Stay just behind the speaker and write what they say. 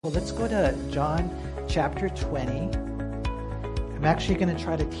Well, let's go to John chapter 20. I'm actually going to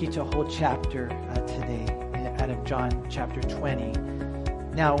try to teach a whole chapter today out of John chapter 20.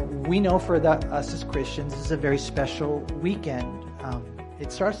 Now, we know for us as Christians, this is a very special weekend.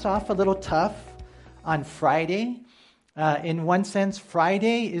 It starts off a little tough on Friday. In one sense,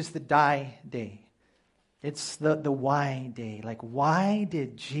 Friday is the die day. It's the why day. Like, why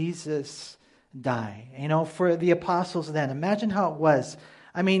did Jesus die? You know, for the apostles then, imagine how it was.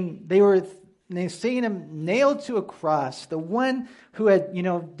 I mean, they were seeing him nailed to a cross, the one who had,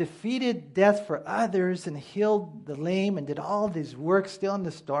 defeated death for others and healed the lame and did all these works still in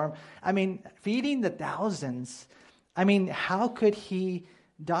the storm. I mean, feeding the thousands. I mean, how could he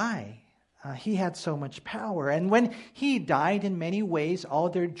die? He had so much power. And when he died, in many ways, all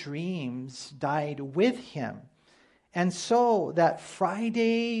their dreams died with him. And so that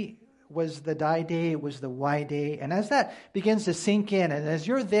Friday was the die day, it was the why day. And as that begins to sink in, and as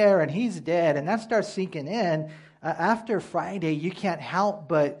you're there and he's dead, and that starts sinking in, after Friday, you can't help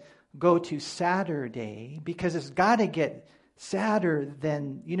but go to Saturday, because it's got to get sadder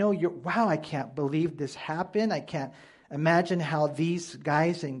than, wow, I can't believe this happened. I can't imagine how these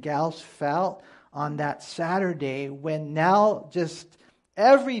guys and gals felt on that Saturday when now just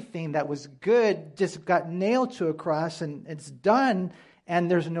everything that was good just got nailed to a cross and it's done. And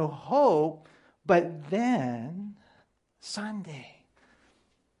there's no hope. But then Sunday.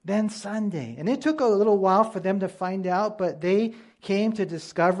 And it took a little while for them to find out, but they came to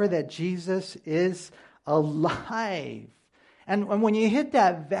discover that Jesus is alive. And when you hit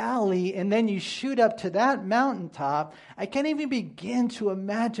that valley and then you shoot up to that mountaintop, I can't even begin to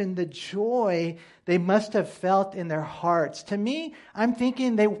imagine the joy they must have felt in their hearts. To me, I'm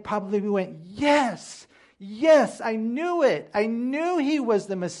thinking they probably went, yes. Yes, I knew it. I knew he was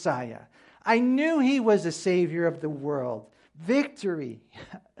the Messiah. I knew he was the Savior of the world. Victory.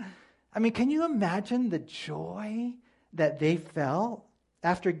 I mean, can you imagine the joy that they felt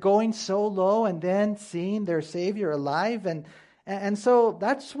after going so low and then seeing their Savior alive? And so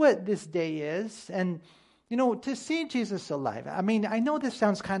that's what this day is. And, to see Jesus alive. I mean, I know this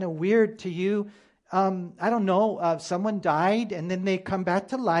sounds kind of weird to you. I don't know, someone died and then they come back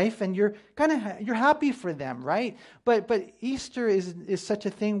to life and you're happy for them, right? But Easter is such a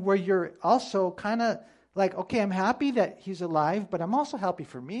thing where you're also kind of like, okay, I'm happy that he's alive, but I'm also happy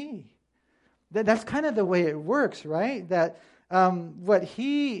for me. That's kind of the way it works, right? That what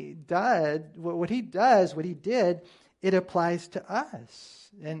he did, it applies to us.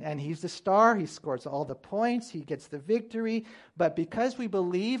 And he's the star. He scores all the points. He gets the victory. But because we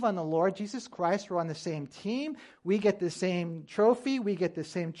believe on the Lord Jesus Christ, we're on the same team. We get the same trophy. We get the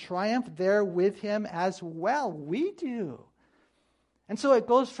same triumph there with him as well. We do. And so it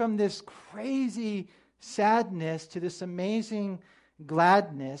goes from this crazy sadness to this amazing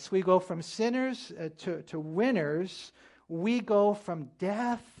gladness. We go from sinners to winners. We go from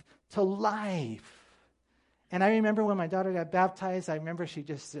death to life. And I remember when my daughter got baptized, I remember she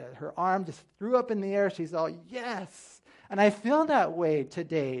just, her arm just threw up in the air. She's all, yes. And I feel that way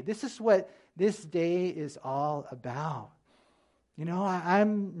today. This is what this day is all about.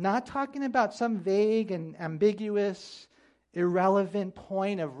 I'm not talking about some vague and ambiguous, irrelevant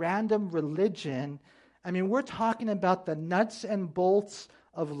point of random religion. I mean, we're talking about the nuts and bolts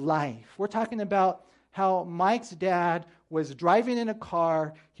of life. We're talking about how Mike's dad was driving in a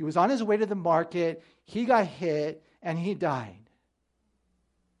car. He was on his way to the market. He got hit and he died.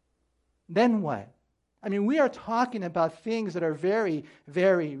 Then what? I mean, we are talking about things that are very,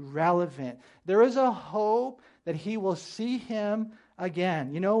 very relevant. There is a hope that he will see him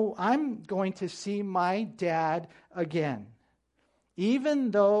again. I'm going to see my dad again.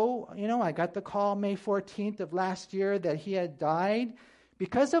 Even though, I got the call May 14th of last year that he had died,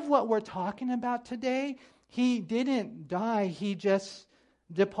 because of what we're talking about today, he didn't die, he just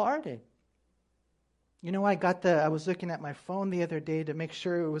departed. I was looking at my phone the other day to make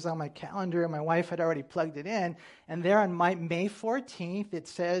sure it was on my calendar, and my wife had already plugged it in. And there on May 14th, it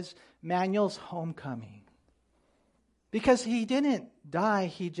says Manuel's homecoming. Because he didn't die,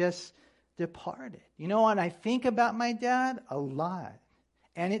 he just departed. And I think about my dad a lot.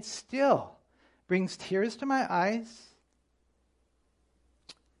 And it still brings tears to my eyes.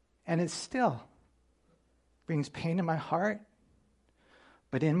 And it still brings pain in my heart.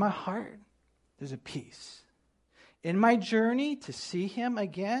 But in my heart, there's a peace. In my journey to see him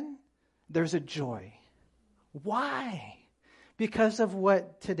again, there's a joy. Why? Because of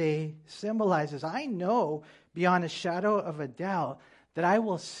what today symbolizes. I know beyond a shadow of a doubt that I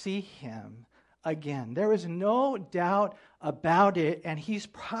will see him again. There is no doubt about it, and he's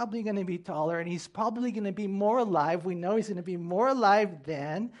probably going to be taller, and he's probably going to be more alive. We know he's going to be more alive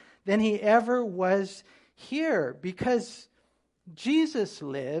then than he ever was here, because Jesus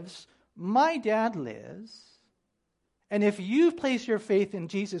lives, my dad lives, and if you've placed your faith in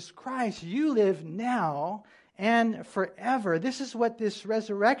Jesus Christ, you live now and forever. This is what this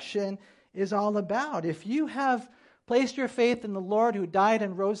resurrection is all about. If you have placed your faith in the Lord who died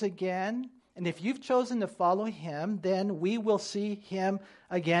and rose again, and if you've chosen to follow him, then we will see him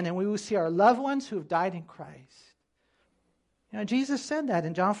again, and we will see our loved ones who have died in Christ. You know, Jesus said that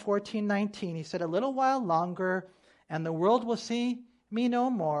in John 14:19. He said, "A little while longer, and the world will see me no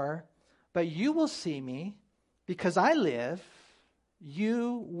more, but you will see me, because I live,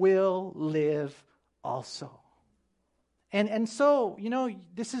 you will live also." And so, you know,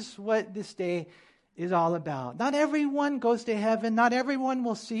 this is what this day is all about. Not everyone goes to heaven. Not everyone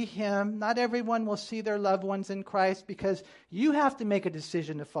will see him. Not everyone will see their loved ones in Christ, because you have to make a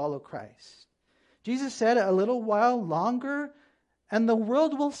decision to follow Christ. Jesus said, "A little while longer, and the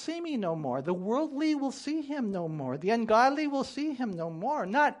world will see me no more." The worldly will see him no more. The ungodly will see him no more.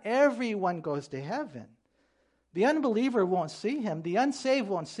 Not everyone goes to heaven. The unbeliever won't see him. The unsaved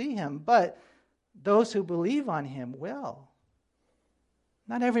won't see him, but those who believe on him will.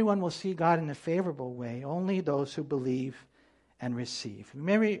 Not everyone will see God in a favorable way. Only those who believe and receive.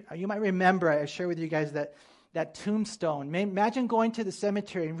 Maybe you might remember, I shared with you guys that tombstone. Imagine going to the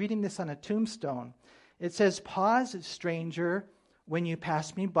cemetery and reading this on a tombstone. It says, "Pause, stranger, when you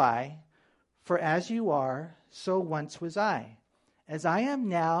pass me by, for as you are, so once was I. As I am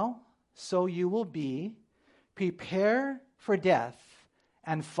now, so you will be. Prepare for death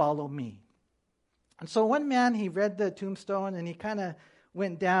and follow me." And so one man, he read the tombstone and he kind of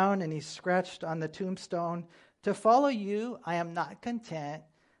went down and he scratched on the tombstone, "To follow you, I am not content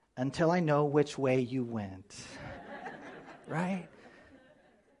until I know which way you went." Right?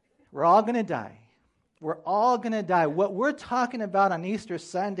 We're all going to die. We're all going to die. What we're talking about on Easter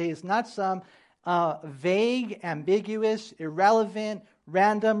Sunday is not some vague, ambiguous, irrelevant,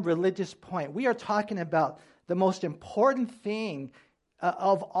 random religious point. We are talking about the most important thing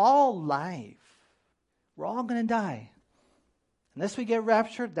of all life. We're all going to die. Unless we get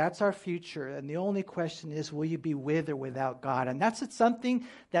raptured, that's our future. And the only question is, will you be with or without God? And that's something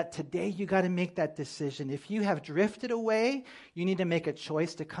that today you got to make that decision. If you have drifted away, you need to make a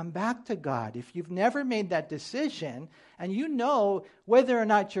choice to come back to God. If you've never made that decision, and you know whether or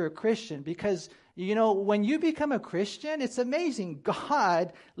not you're a Christian, because you know, when you become a Christian, it's amazing.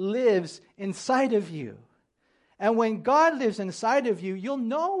 God lives inside of you. And when God lives inside of you, you'll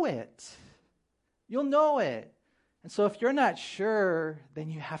know it. You'll know it. And so if you're not sure,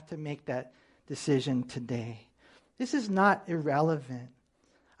 then you have to make that decision today. This is not irrelevant.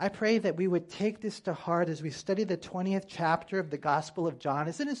 I pray that we would take this to heart as we study the 20th chapter of the Gospel of John.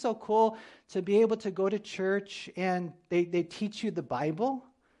 Isn't it so cool to be able to go to church and they teach you the Bible?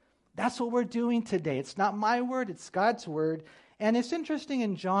 That's what we're doing today. It's not my word, it's God's word. And it's interesting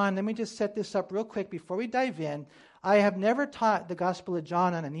in John, let me just set this up real quick before we dive in. I have never taught the Gospel of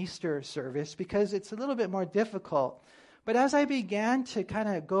John on an Easter service because it's a little bit more difficult. But as I began to kind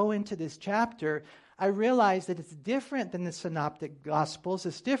of go into this chapter, I realized that it's different than the Synoptic Gospels.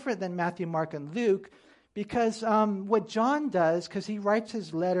 It's different than Matthew, Mark, and Luke, because what John does, because he writes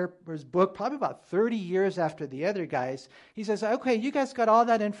his letter or his book probably about 30 years after the other guys, he says, okay, you guys got all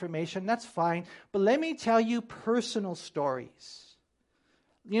that information, that's fine, but let me tell you personal stories.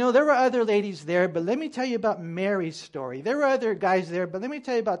 You know, there were other ladies there, but let me tell you about Mary's story. There were other guys there, but let me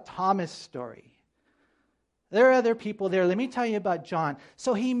tell you about Thomas' story. There are other people there. Let me tell you about John.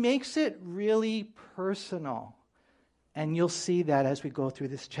 So he makes it really personal. And you'll see that as we go through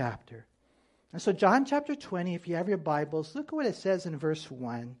this chapter. And so John chapter 20, if you have your Bibles, look at what it says in verse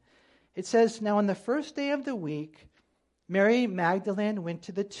 1. It says, "Now on the first day of the week, Mary Magdalene went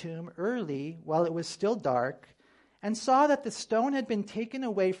to the tomb early while it was still dark, and saw that the stone had been taken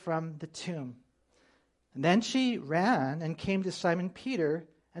away from the tomb. And then she ran and came to Simon Peter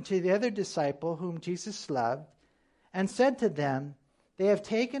and to the other disciple whom Jesus loved, and said to them, 'They have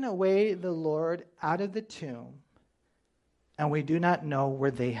taken away the Lord out of the tomb, and we do not know where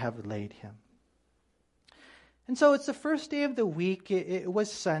they have laid him.'" And so it's the first day of the week. It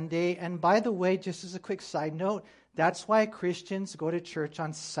was Sunday. And by the way, just as a quick side note, that's why Christians go to church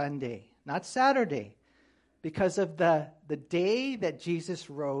on Sunday, not Saturday, because of the day that Jesus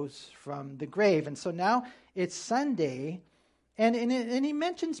rose from the grave. And so now it's Sunday. And he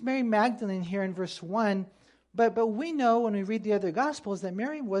mentions Mary Magdalene here in verse 1. But we know when we read the other Gospels that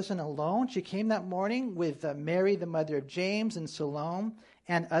Mary wasn't alone. She came that morning with Mary, the mother of James, and Salome,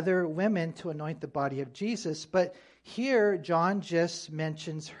 and other women to anoint the body of Jesus. But here, John just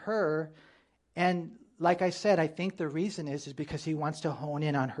mentions her. And like I said, I think the reason is because he wants to hone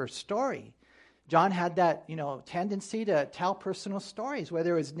in on her story. John had that, tendency to tell personal stories,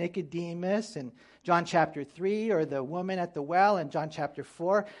 whether it was Nicodemus in John chapter 3 or the woman at the well in John chapter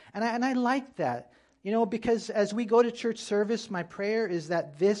 4. And I like that, because as we go to church service, my prayer is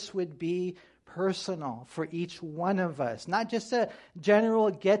that this would be personal for each one of us. Not just a general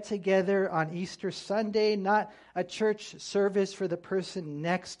get-together on Easter Sunday, not a church service for the person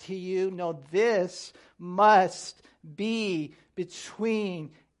next to you. No, this must be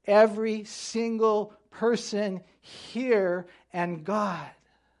between every single person here and God.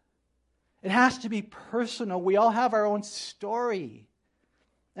 It has to be personal. We all have our own story.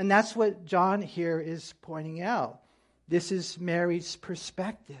 And that's what John here is pointing out. This is Mary's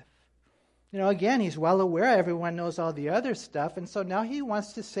perspective. Again, he's well aware everyone knows all the other stuff, and so now he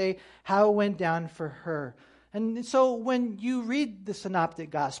wants to say how it went down for her. And so when you read the Synoptic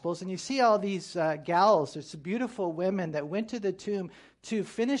Gospels and you see all these gals, there's beautiful women that went to the tomb to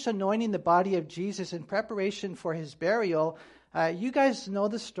finish anointing the body of Jesus in preparation for his burial. You guys know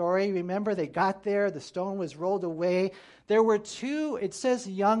the story. Remember, they got there, the stone was rolled away. There were two, it says,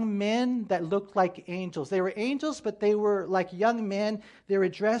 young men that looked like angels. They were angels, but they were like young men. They were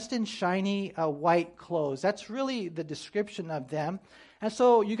dressed in shiny white clothes. That's really the description of them. And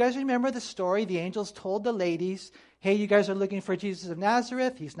so you guys remember the story. The angels told the ladies, hey, you guys are looking for Jesus of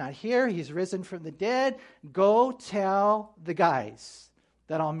Nazareth. He's not here. He's risen from the dead. Go tell the guys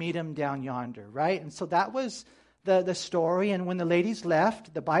that I'll meet him down yonder, right? And so that was the story. And when the ladies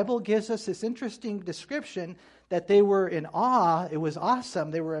left, the Bible gives us this interesting description that they were in awe. It was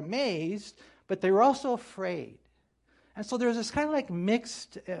awesome. They were amazed, but they were also afraid. And so there's this kind of like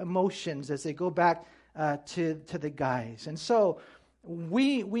mixed emotions as they go back to the guys. And so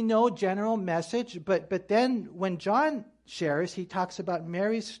we know general message, but then when John shares, he talks about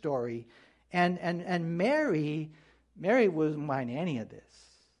Mary's story. And Mary wasn't mind any of this.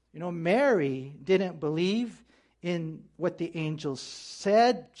 Mary didn't believe in what the angels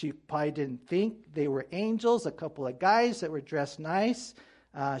said. She probably didn't think they were angels, a couple of guys that were dressed nice.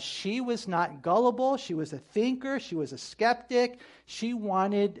 She was not gullible. She was a thinker. She was a skeptic. She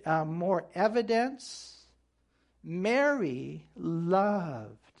wanted more evidence. Mary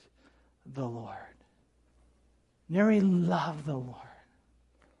loved the Lord. Mary loved the Lord.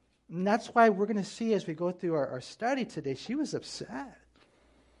 And that's why we're going to see as we go through our study today, she was upset.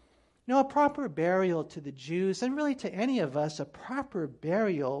 A proper burial to the Jews, and really to any of us, a proper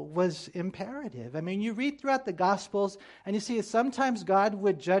burial was imperative. I mean, you read throughout the Gospels, and you see that sometimes God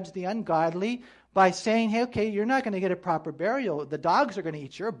would judge the ungodly by saying, hey, okay, you're not going to get a proper burial. The dogs are going to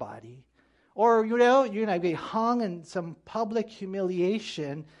eat your body. Or, you're going to be hung in some public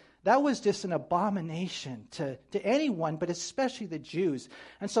humiliation. That was just an abomination to anyone, but especially the Jews.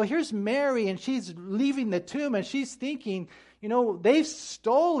 And so here's Mary, and she's leaving the tomb, and she's thinking, they've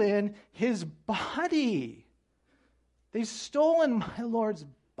stolen his body. They've stolen my Lord's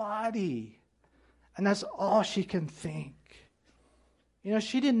body. And that's all she can think.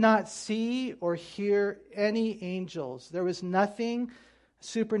 She did not see or hear any angels. There was nothing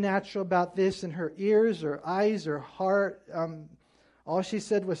supernatural about this in her ears or eyes or heart. All she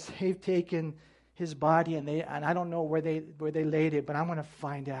said was, they've taken his body, and I don't know where they laid it, but I'm going to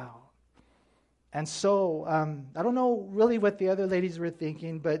find out. And so, I don't know really what the other ladies were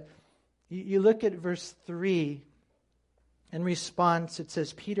thinking, but you look at verse 3. In response, it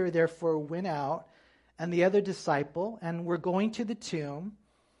says, Peter therefore went out, and the other disciple, and were going to the tomb.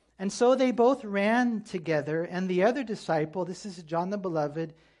 And so they both ran together, and the other disciple, this is John the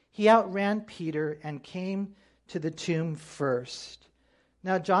Beloved, he outran Peter and came to the tomb first.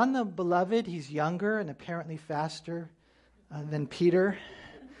 Now, John the Beloved, he's younger and apparently faster than Peter.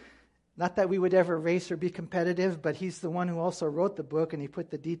 Not that we would ever race or be competitive, but he's the one who also wrote the book, and he put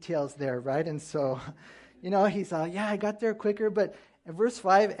the details there, right? And so, he's I got there quicker. But in verse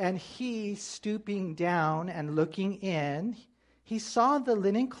 5, and he, stooping down and looking in, he saw the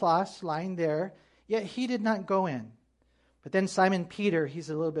linen cloths lying there, yet he did not go in. But then Simon Peter, he's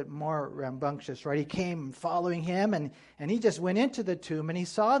a little bit more rambunctious, right? He came following him, and he just went into the tomb, and he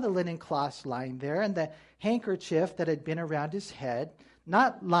saw the linen cloths lying there, and the handkerchief that had been around his head,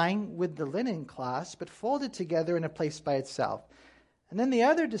 not lying with the linen cloths, but folded together in a place by itself. And then the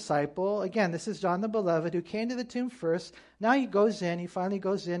other disciple, again, this is John the Beloved, who came to the tomb first. Now he finally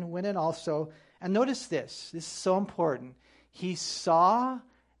goes in, went in also. And notice this is so important. He saw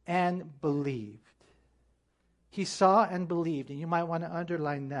and believed. He saw and believed, and you might want to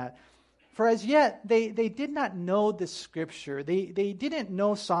underline that. For as yet, they did not know the Scripture. They didn't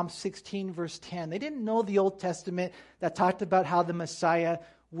know Psalm 16, verse 10. They didn't know the Old Testament that talked about how the Messiah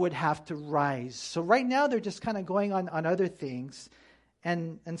would have to rise. So right now, they're just kind of going on other things.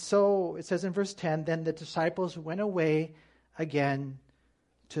 And so it says in verse 10, then the disciples went away again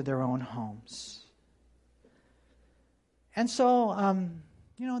to their own homes. And so,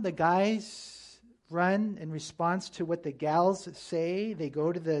 the guys run in response to what the gals say. They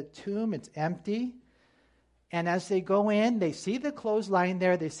go to the tomb. It's empty. And as they go in, they see the clothes lying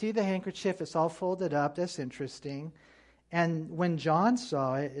there. They see the handkerchief. It's all folded up. That's interesting. And when John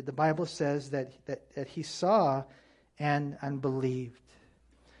saw it, the Bible says that he saw and believed.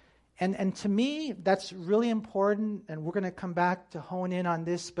 And to me, that's really important. And we're going to come back to hone in on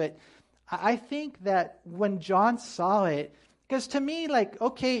this. But I think that when John saw it, because to me,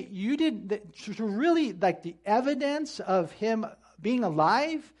 okay, you did really, the evidence of him being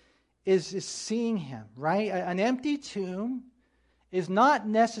alive is seeing him, right? An empty tomb is not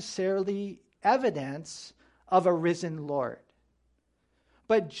necessarily evidence of a risen Lord.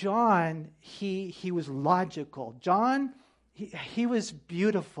 But John, he was logical. John, he was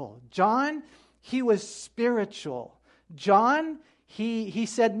beautiful. John, he was spiritual. John, he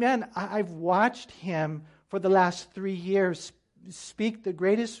said, man, I've watched him for the last 3 years speak the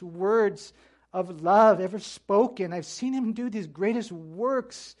greatest words of love ever spoken. I've seen him do these greatest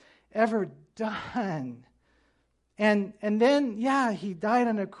works ever done. And then, he died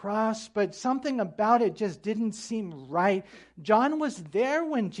on a cross, but something about it just didn't seem right. John was there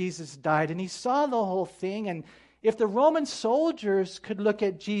when Jesus died, and he saw the whole thing. And if the Roman soldiers could look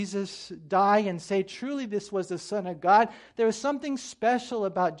at Jesus die and say, truly this was the Son of God, there was something special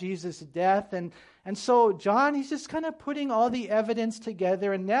about Jesus' death. And so John, he's just kind of putting all the evidence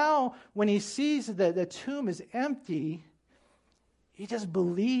together. And now when he sees that the tomb is empty, he just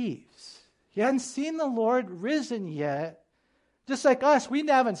believes. He hadn't seen the Lord risen yet. Just like us, we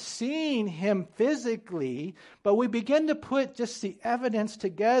haven't seen him physically, but we begin to put just the evidence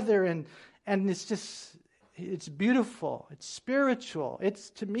together, and it's beautiful. It's spiritual. It's,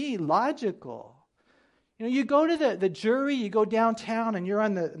 to me, logical. You go to the jury, you go downtown, and you're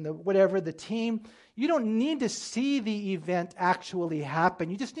on the team. You don't need to see the event actually happen.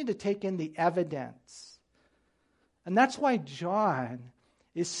 You just need to take in the evidence. And that's why John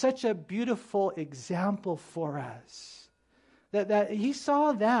is such a beautiful example for us. That he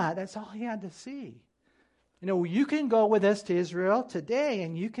saw that. That's all he had to see. You can go with us to Israel today,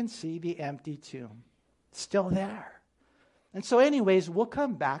 and you can see the empty tomb. It's still there. And so anyways, we'll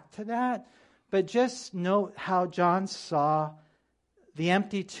come back to that. But just note how John saw the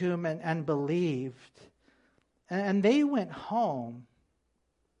empty tomb and believed. And they went home.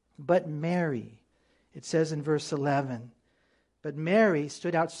 But Mary, it says in verse 11, but Mary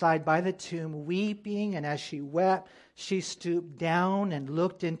stood outside by the tomb weeping, and as she wept, she stooped down and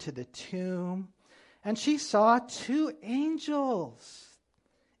looked into the tomb. And she saw 2 angels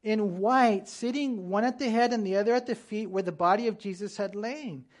in white, sitting one at the head and the other at the feet where the body of Jesus had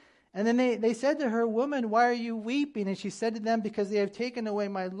lain. And then they said to her, woman, why are you weeping? And she said to them, because they have taken away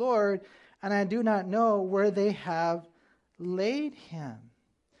my Lord, and I do not know where they have laid him.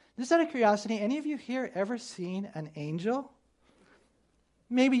 Just out of curiosity, any of you here ever seen an angel?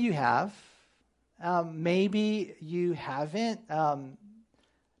 Maybe you have. Maybe you haven't.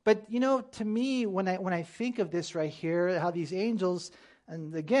 But to me, when I think of this right here, how these angels,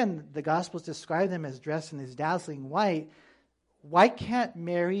 and again, the Gospels describe them as dressed in this dazzling white. Why can't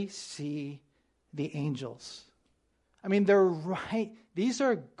Mary see the angels? I mean, they're right. These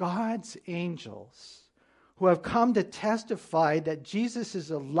are God's angels who have come to testify that Jesus is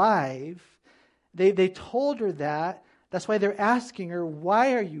alive. They told her that. That's why they're asking her,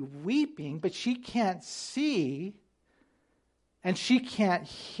 why are you weeping? But she can't see and she can't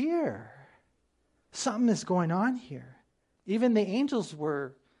hear. Something is going on here. Even the angels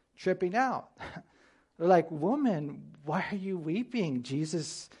were tripping out. They're like, woman, why are you weeping?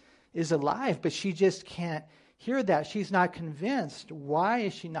 Jesus is alive. But she just can't hear that. She's not convinced. Why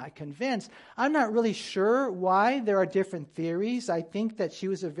is she not convinced? I'm not really sure why. There are different theories. I think that she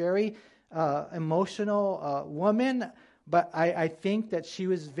was a very emotional woman, but I think that she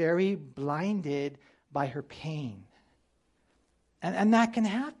was very blinded by her pain. And that can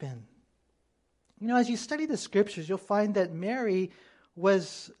happen. As you study the scriptures, you'll find that Mary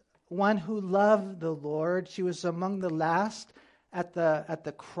was one who loved the Lord. She was among the last at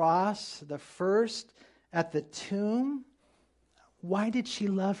the cross, the first at the tomb. Why did she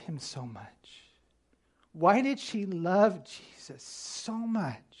love him so much? Why did she love Jesus so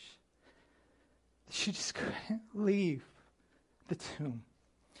much? She just couldn't leave the tomb.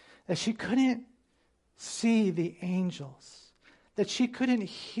 that she couldn't see the angels, that she couldn't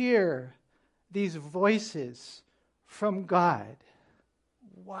hear these voices from God.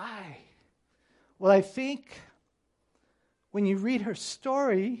 Why? Well, I think when you read her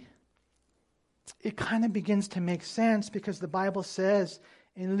story, it kind of begins to make sense, because the Bible says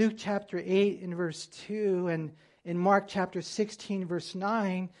in Luke chapter 8 in verse 2 and in Mark chapter 16 verse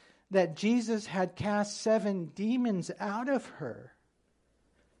 9 that Jesus had cast 7 demons out of her.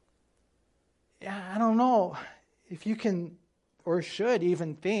 I don't know if you can or should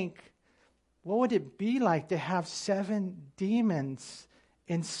even think, what would it be like to have 7 demons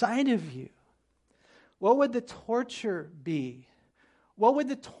inside of you? What would the torture be? What would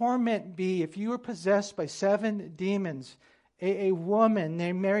the torment be if you were possessed by 7 demons? A woman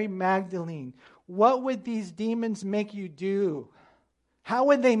named Mary Magdalene. What would these demons make you do? How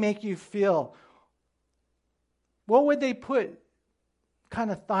would they make you feel? What would they put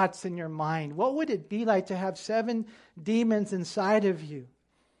kind of thoughts in your mind? What would it be like to have 7 demons inside of you?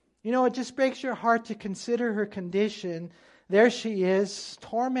 You know, it just breaks your heart to consider her condition. There she is,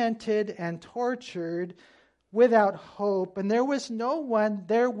 tormented and tortured, without hope, and there was no one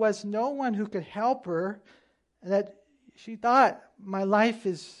who could help her. That she thought, my life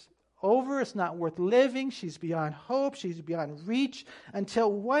is over, it's not worth living, she's beyond hope, she's beyond reach,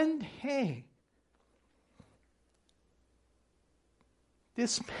 until one day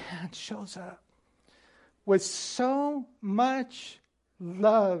this man shows up with so much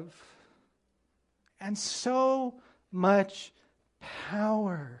love and so much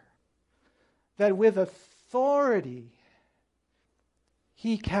power that with authority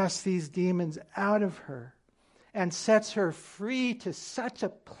he casts these demons out of her and sets her free to such a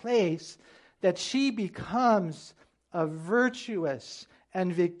place that she becomes a virtuous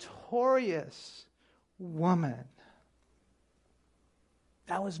and victorious woman.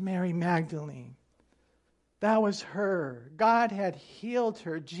 That was Mary Magdalene. That was her. God had healed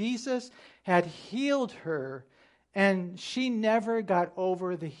her. Jesus had healed her, and she never got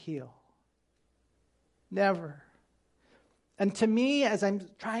over the heel. Never. And to me, as I'm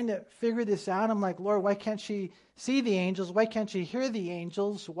trying to figure this out, I'm like, Lord, why can't she see the angels? Why can't she hear the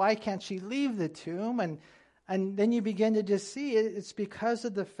angels? Why can't she leave the tomb? And then you begin to just see it. It's because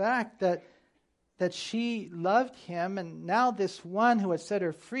of the fact that she loved him, and now this one who had set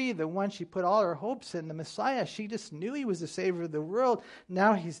her free, the one she put all her hopes in, the Messiah, she just knew he was the Savior of the world.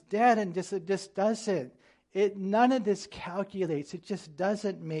 Now he's dead, and it just doesn't. None of this calculates. It just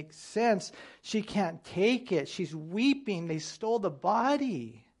doesn't make sense. She can't take it. She's weeping. They stole the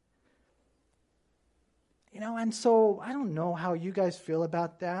body. And so I don't know how you guys feel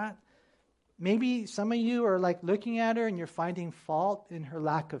about that. Maybe some of you are like looking at her and you're finding fault in her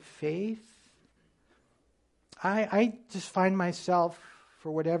lack of faith. I just find myself,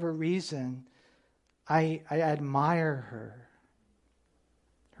 for whatever reason, I admire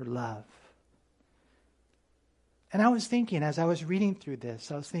her love. And I was thinking, as I was reading through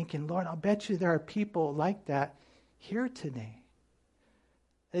this, I was thinking, Lord, I'll bet you there are people like that here today.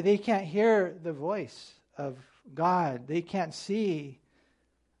 They can't hear the voice of God. They can't see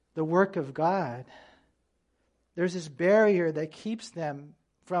the work of God. There's this barrier that keeps them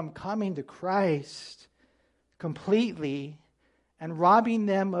from coming to Christ completely and robbing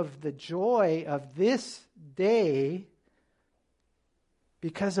them of the joy of this day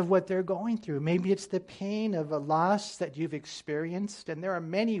because of what they're going through. Maybe it's the pain of a loss that you've experienced, and there are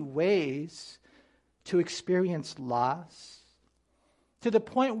many ways to experience loss. To the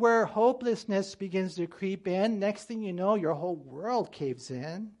point where hopelessness begins to creep in. Next thing you know, your whole world caves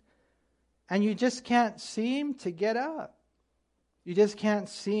in, and you just can't seem to get up. You just can't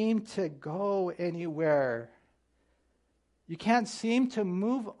seem to go anywhere. You can't seem to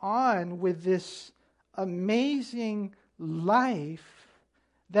move on with this amazing life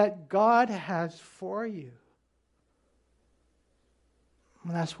that God has for you.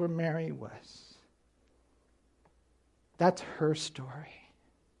 And that's where Mary was. That's her story.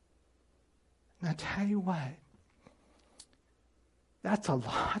 And I tell you what, that's a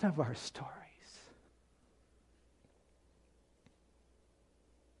lot of our stories.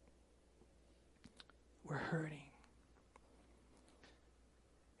 We're hurting.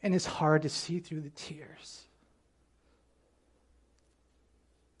 And it's hard to see through the tears.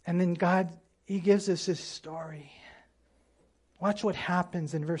 And then God, he gives us this story. Watch what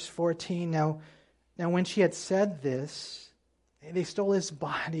happens in verse 14. Now when she had said this, they stole his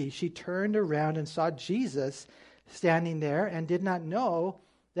body. She turned around and saw Jesus standing there and did not know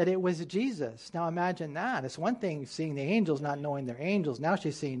that it was Jesus. Now imagine that. It's one thing seeing the angels, not knowing they're angels. Now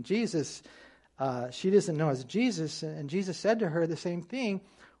she's seeing Jesus. She doesn't know it's Jesus. And Jesus said to her the same thing.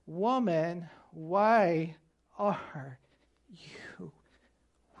 woman, why are you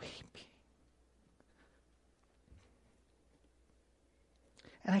weeping?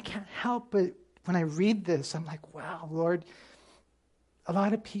 And I can't help but, when I read this, I'm like, wow, Lord, a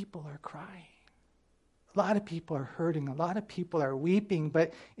lot of people are crying. A lot of people are hurting. A lot of people are weeping.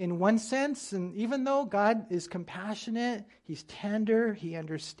 But in one sense, and even though God is compassionate, He's tender, He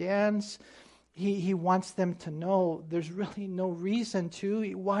understands, He wants them to know there's really no reason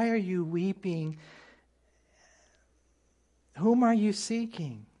to. Why are you weeping? Whom are you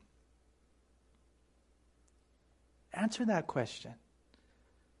seeking? Answer that question.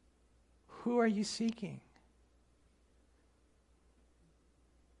 Who are you seeking?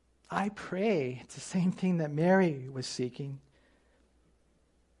 I pray it's the same thing that Mary was seeking.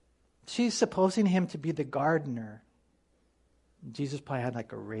 She's supposing him to be the gardener. Jesus probably had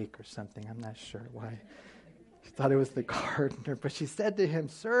like a rake or something. I'm not sure why. She thought it was the gardener. But she said to him,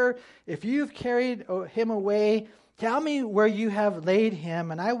 Sir, if you've carried him away, tell me where you have laid him,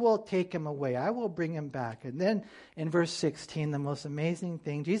 and I will take him away. I will bring him back. And then in verse 16, the most amazing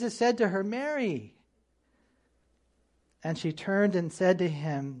thing, Jesus said to her, Mary. And she turned and said to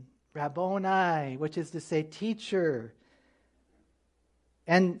him, Rabboni, which is to say, teacher.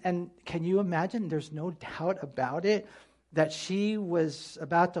 And can you imagine? There's no doubt about it that she was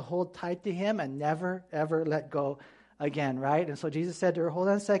about to hold tight to him and never, ever let go again, right? And so Jesus said to her, hold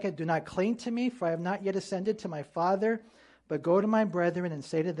on a second, do not cling to me, for I have not yet ascended to my Father, but go to my brethren and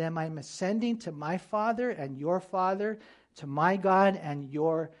say to them, I am ascending to my Father and your Father, to my God and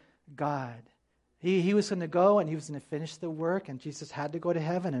your God. He was going to go and he was going to finish the work, and Jesus had to go to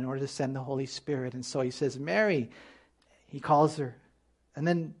heaven in order to send the Holy Spirit. And so he says, Mary, he calls her. And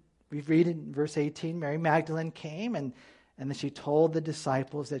then we read in verse 18, Mary Magdalene came, and then she told the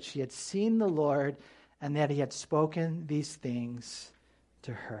disciples that she had seen the Lord and that he had spoken these things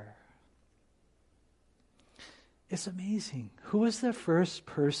to her. It's amazing. Who was the first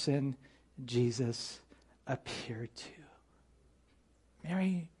person Jesus appeared to?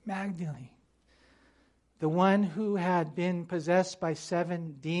 Mary Magdalene. The one who had been possessed by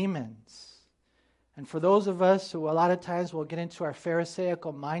 7 demons. And for those of us who a lot of times will get into our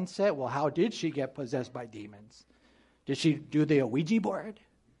Pharisaical mindset, well, how did she get possessed by demons? Did she do the Ouija board?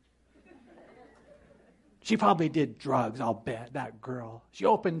 She probably did drugs, I'll bet, that girl. She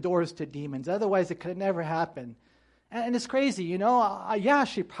opened doors to demons. Otherwise, it could have never happened. And it's crazy, you know. Yeah,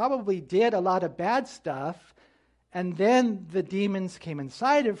 she probably did a lot of bad stuff. And then the demons came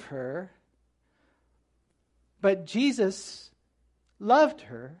inside of her. But Jesus loved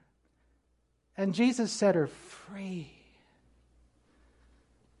her, and Jesus set her free.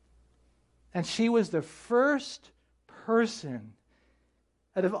 And she was the first person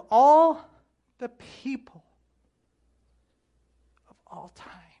out of all the people of all time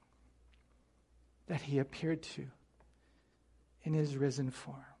that he appeared to in his risen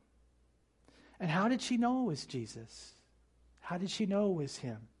form. And how did she know it was Jesus? How did she know it was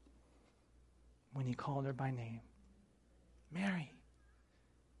him? When he called her by name. Mary.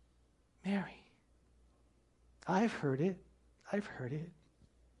 Mary. I've heard it. I've heard it.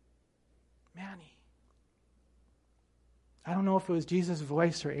 Manny. I don't know if it was Jesus'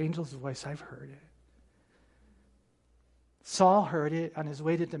 voice or angel's voice. I've heard it. Saul heard it on his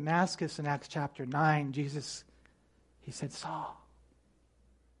way to Damascus in Acts chapter 9. Jesus, he said, Saul.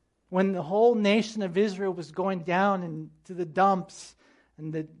 When the whole nation of Israel was going down into the dumps,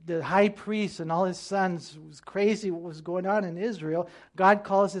 and the high priest and all his sons, it was crazy what was going on in Israel. God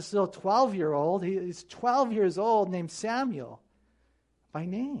calls this little 12-year-old, he's 12 years old, named Samuel, by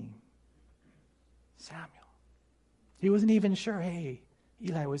name. Samuel. He wasn't even sure, hey,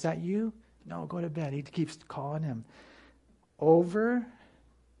 Eli, was that you? No, go to bed. He keeps calling him over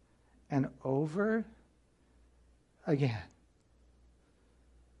and over again.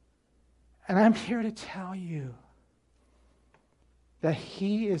 And I'm here to tell you that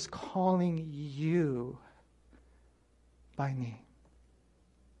he is calling you by name.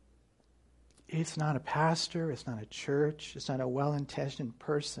 It's not a pastor, it's not a church, it's not a well-intentioned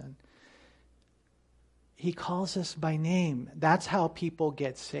person. He calls us by name. That's how people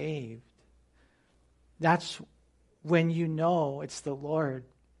get saved. That's when you know it's the Lord.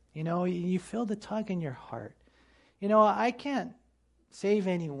 You know, you feel the tug in your heart. You know, I can't save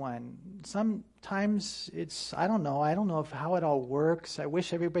anyone. Sometimes it's, I don't know how it all works. I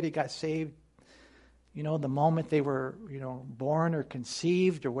wish everybody got saved, you know, the moment they were, you know, born or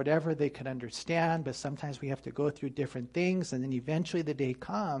conceived or whatever they could understand. But sometimes we have to go through different things, and then eventually the day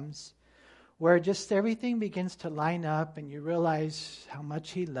comes where just everything begins to line up, and you realize how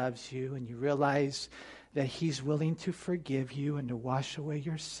much he loves you, and you realize that he's willing to forgive you and to wash away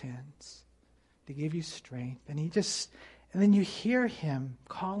your sins, to give you strength. And then you hear him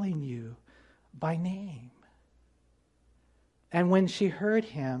calling you by name. And when she heard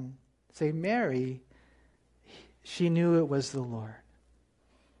him say, Mary, she knew it was the Lord.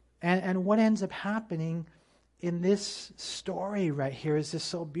 And what ends up happening in this story right here is this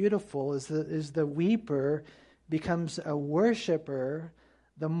so beautiful, is the weeper becomes a worshiper.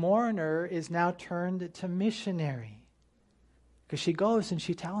 The mourner is now turned to missionary. Because she goes and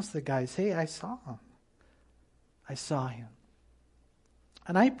she tells the guys, hey, I saw him. I saw him.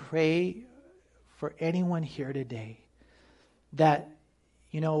 And I pray for anyone here today that,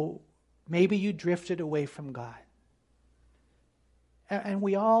 maybe you drifted away from God. And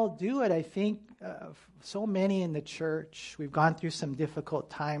we all do it. I think so many in the church, we've gone through some difficult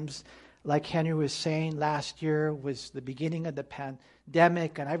times. Like Henry was saying, last year was the beginning of the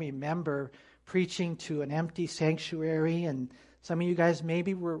pandemic, and I remember preaching to an empty sanctuary, and some of you guys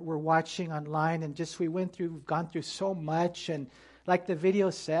maybe were watching online, and we've gone through so much, and like the video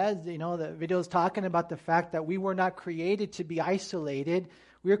says, the video is talking about the fact that we were not created to be isolated.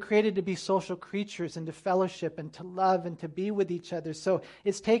 We were created to be social creatures and to fellowship and to love and to be with each other. So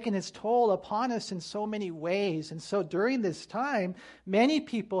it's taken its toll upon us in so many ways. And so during this time, many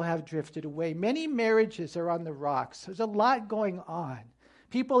people have drifted away. Many marriages are on the rocks. There's a lot going on.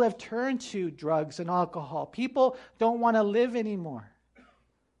 People have turned to drugs and alcohol. People don't want to live anymore.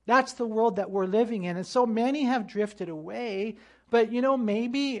 That's the world that we're living in. And so many have drifted away. But,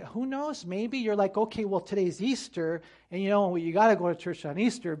 maybe, who knows, maybe you're like, okay, well, today's Easter, and you got to go to church on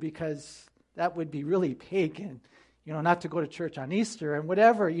Easter because that would be really pagan, not to go to church on Easter and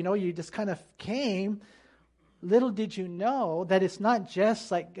whatever, you just kind of came. Little did you know that it's not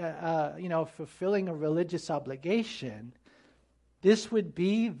just like, fulfilling a religious obligation. This would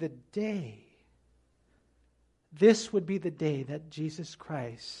be the day. This would be the day that Jesus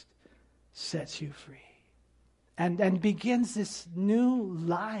Christ sets you free. And begins this new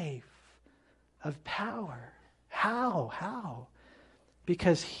life of power. How?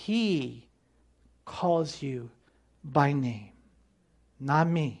 Because he calls you by name, not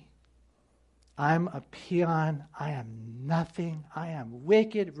me. I'm a peon. I am nothing. I am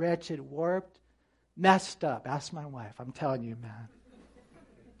wicked, wretched, warped, messed up. Ask my wife. I'm telling you, man.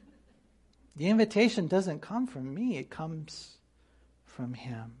 The invitation doesn't come from me. It comes from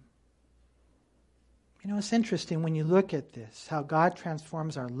him. It's interesting when you look at this, how God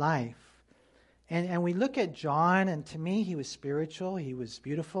transforms our life. And we look at John, and to me, he was spiritual, he was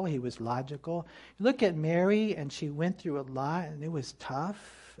beautiful, he was logical. You look at Mary, and she went through a lot, and it was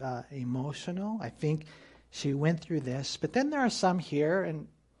tough, emotional. I think she went through this. But then there are some here, and,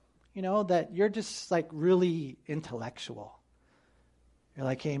 that you're just like really intellectual. You're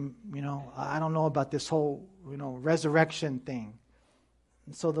like, hey, I don't know about this whole, resurrection thing.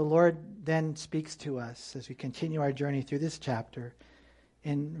 And so the Lord then speaks to us as we continue our journey through this chapter.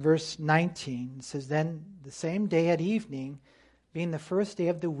 In verse 19, it says, then the same day at evening, being the first day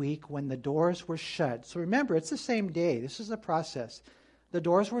of the week when the doors were shut. So remember, it's the same day. This is a process. The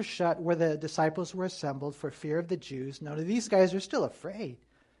doors were shut where the disciples were assembled for fear of the Jews. Now, these guys are still afraid.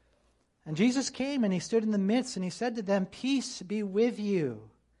 And Jesus came and he stood in the midst and he said to them, peace be with you.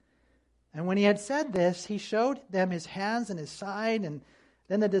 And when he had said this, he showed them his hands and his side, and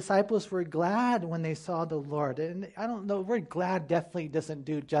then the disciples were glad when they saw the Lord. And I don't know, the word glad definitely doesn't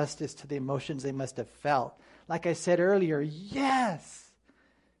do justice to the emotions they must have felt. Like I said earlier, yes,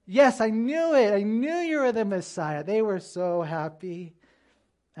 I knew it. I knew you were the Messiah. They were so happy.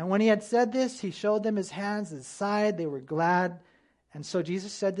 And when he had said this, he showed them his hands, his side. They were glad. And so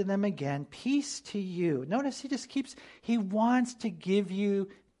Jesus said to them again, peace to you. Notice he wants to give you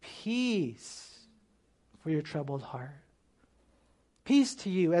peace for your troubled heart. Peace to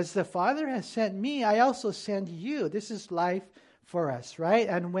you. As the Father has sent me, I also send you. This is life for us, right?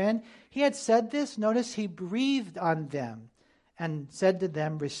 And when he had said this, notice he breathed on them and said to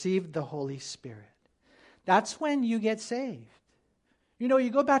them, receive the Holy Spirit. That's when you get saved. You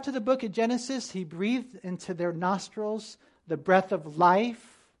go back to the book of Genesis, he breathed into their nostrils the breath of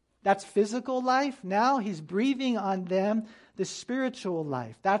life. That's physical life. Now he's breathing on them the spiritual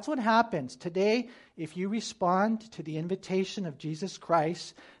life. That's what happens. Today, if you respond to the invitation of Jesus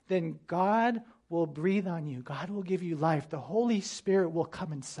Christ, then God will breathe on you. God will give you life. The Holy Spirit will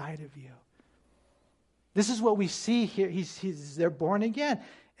come inside of you. This is what we see here. They're born again.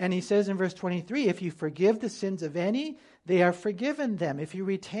 And he says in verse 23, if you forgive the sins of any, they are forgiven them. If you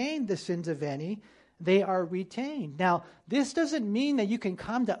retain the sins of any, they are retained. Now, this doesn't mean that you can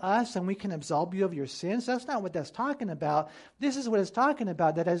come to us and we can absolve you of your sins. That's not what that's talking about. This is what it's talking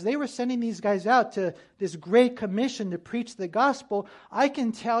about, that as they were sending these guys out to this great commission to preach the gospel, I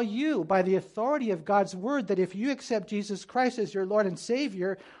can tell you by the authority of God's word that if you accept Jesus Christ as your Lord and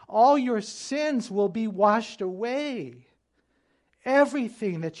Savior, all your sins will be washed away.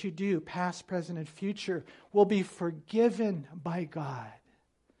 Everything that you do, past, present, and future, will be forgiven by God.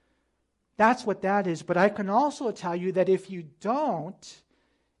 That's what that is. But I can also tell you that if you don't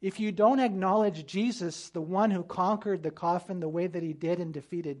acknowledge Jesus, the one who conquered the coffin the way that he did and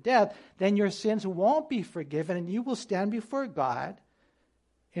defeated death, then your sins won't be forgiven and you will stand before God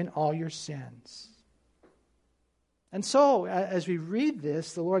in all your sins. And so, as we read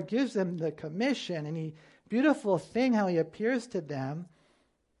this, the Lord gives them the commission, and beautiful thing how he appears to them.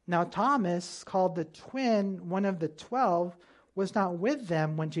 Now Thomas, called the twin, one of the 12, was not with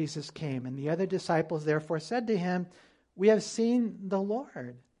them when Jesus came. And the other disciples therefore said to him, "We have seen the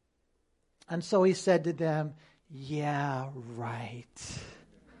Lord." And so he said to them, "Yeah, right.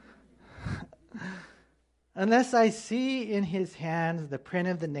 Unless I see in his hands the print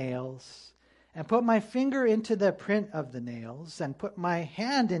of the nails, and put my finger into the print of the nails, and put my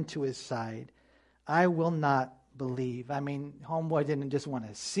hand into his side, I will not believe." I mean, homeboy didn't just want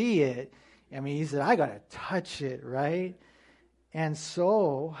to see it. I mean, he said, I got to touch it, right? And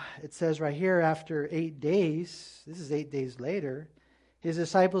so, it says right here, after 8 days, this is 8 days later, his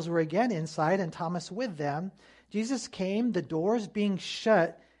disciples were again inside and Thomas with them. Jesus came, the doors being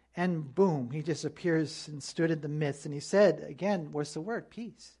shut, and boom, he just appears and stood in the midst. And he said, again, what's the word?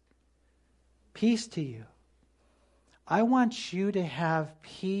 Peace. Peace to you. I want you to have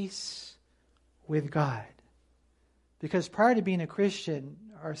peace with God. Because prior to being a Christian,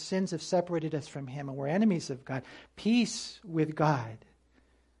 our sins have separated us from him and we're enemies of God. Peace with God.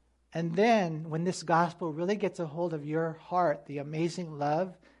 And then when this gospel really gets a hold of your heart, the amazing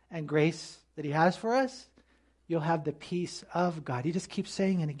love and grace that he has for us, you'll have the peace of God. He just keeps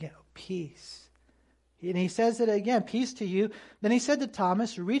saying it again, peace. And he says it again, peace to you. Then he said to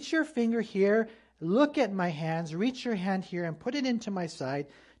Thomas, reach your finger here, look at my hands, reach your hand here and put it into my side.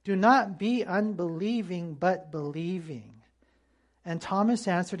 Do not be unbelieving, but believing. And Thomas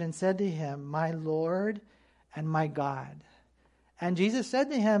answered and said to him, my Lord and my God. And Jesus said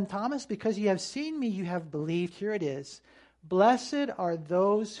to him, Thomas, because you have seen me, you have believed. Here it is. Blessed are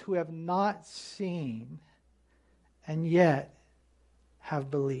those who have not seen and yet have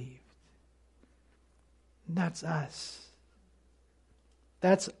believed. That's us.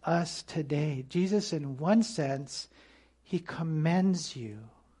 That's us today. Jesus, in one sense, he commends you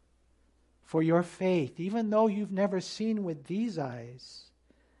for your faith, even though you've never seen with these eyes.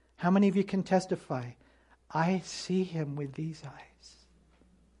 How many of you can testify? I see him with these eyes.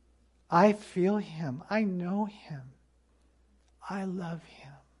 I feel him. I know him. I love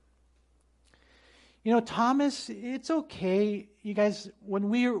him. You know, Thomas, it's okay, you guys, when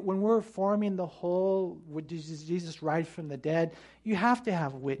we're forming the whole, would Jesus rise from the dead, you have to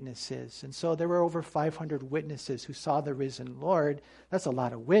have witnesses. And so there were over 500 witnesses who saw the risen Lord. That's a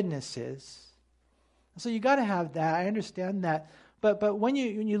lot of witnesses. So you got to have that. I understand that. But when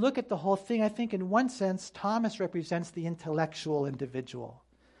you look at the whole thing, I think in one sense, Thomas represents the intellectual individual.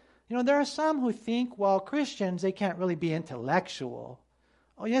 You know, there are some who think, well, Christians, they can't really be intellectual.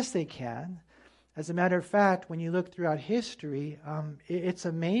 Oh, yes, they can. As a matter of fact, when you look throughout history, it's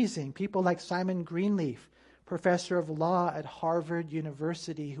amazing. People like Simon Greenleaf, professor of law at Harvard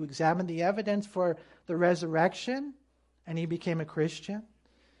University, who examined the evidence for the resurrection, and he became a Christian.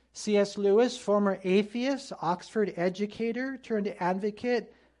 C.S. Lewis, former atheist, Oxford educator, turned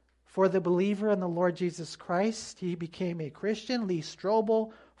advocate for the believer in the Lord Jesus Christ. He became a Christian. Lee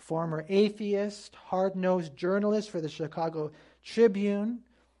Strobel, former atheist, hard-nosed journalist for the Chicago Tribune,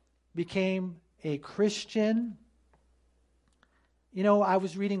 became a Christian. You know, I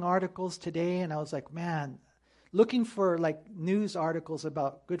was reading articles today and I was like, man, looking for like news articles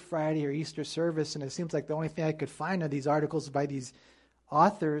about Good Friday or Easter service, and it seems like the only thing I could find are these articles by these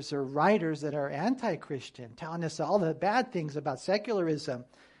authors or writers that are anti-Christian, telling us all the bad things about secularism.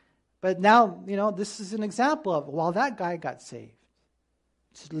 But now, you know, this is an example of, well, that guy got saved.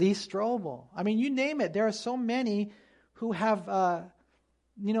 It's Lee Strobel. I mean, you name it. There are so many who have,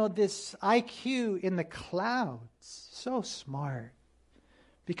 this IQ in the clouds. So smart.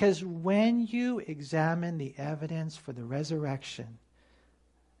 Because when you examine the evidence for the resurrection,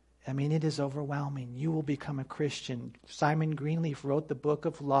 I mean, it is overwhelming. You will become a Christian. Simon Greenleaf wrote the book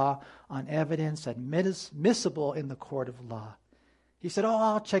of law on evidence admissible in the court of law. He said,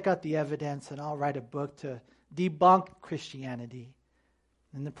 I'll check out the evidence and I'll write a book to debunk Christianity.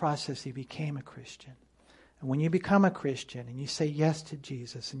 In the process, he became a Christian. And when you become a Christian and you say yes to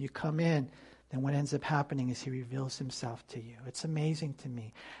Jesus and you come in, then what ends up happening is he reveals himself to you. It's amazing to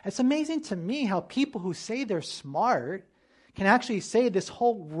me. It's amazing to me how people who say they're smart can actually say this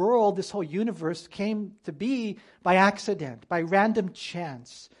whole world, this whole universe came to be by accident, by random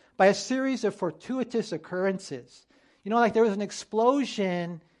chance, by a series of fortuitous occurrences. Like there was an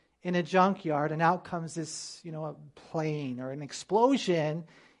explosion in a junkyard and out comes this, a plane, or an explosion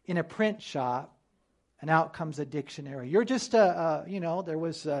in a print shop and out comes a dictionary. You're just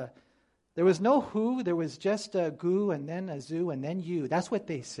there was no who, there was just a goo and then a zoo and then you. That's what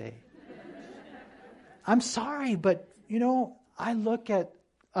they say. I'm sorry, but, I look at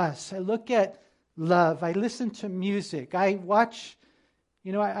us. I look at love. I listen to music. I watch,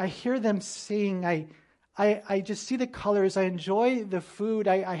 I hear them sing. I just see the colors. I enjoy the food.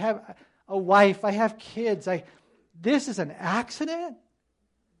 I have a wife. I have kids. This is an accident?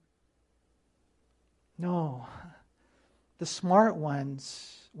 No. The smart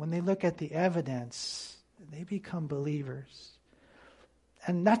ones, when they look at the evidence, they become believers.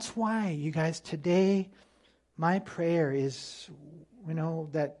 And that's why, you guys, today, my prayer is,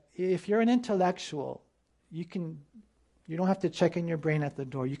 that if you're an intellectual, you don't have to check in your brain at the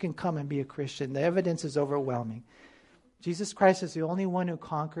door. You can come and be a Christian. The evidence is overwhelming. Jesus Christ is the only one who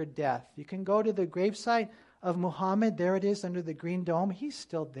conquered death. You can go to the gravesite of Muhammad. There it is under the green dome. He's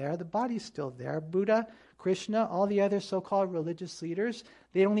still there. The body's still there. Buddha, Krishna, all the other so-called religious leaders,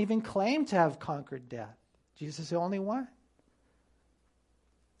 they don't even claim to have conquered death. Jesus is the only one.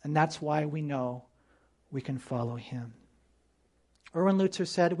 And that's why we know we can follow him. Erwin Lutzer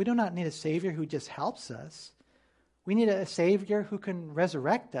said, we do not need a Savior who just helps us. We need a Savior who can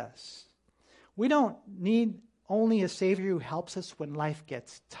resurrect us. We don't need only a Savior who helps us when life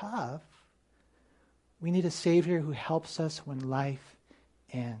gets tough. We need a Savior who helps us when life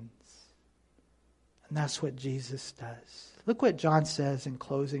ends. And that's what Jesus does. Look what John says in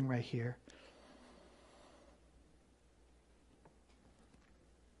closing right here.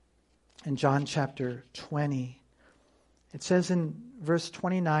 In John chapter 20, it says in verse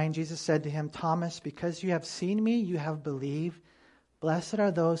 29, Jesus said to him, Thomas, because you have seen me, you have believed. Blessed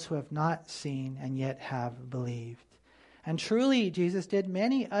are those who have not seen and yet have believed. And truly, Jesus did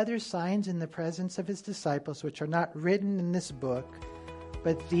many other signs in the presence of his disciples, which are not written in this book.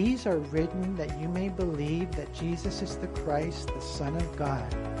 But these are written that you may believe that Jesus is the Christ, the Son of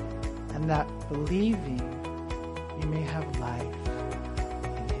God, and that believing you may have life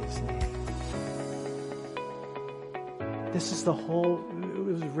in his name. This is it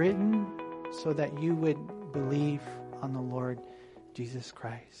was written so that you would believe on the Lord Jesus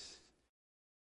Christ.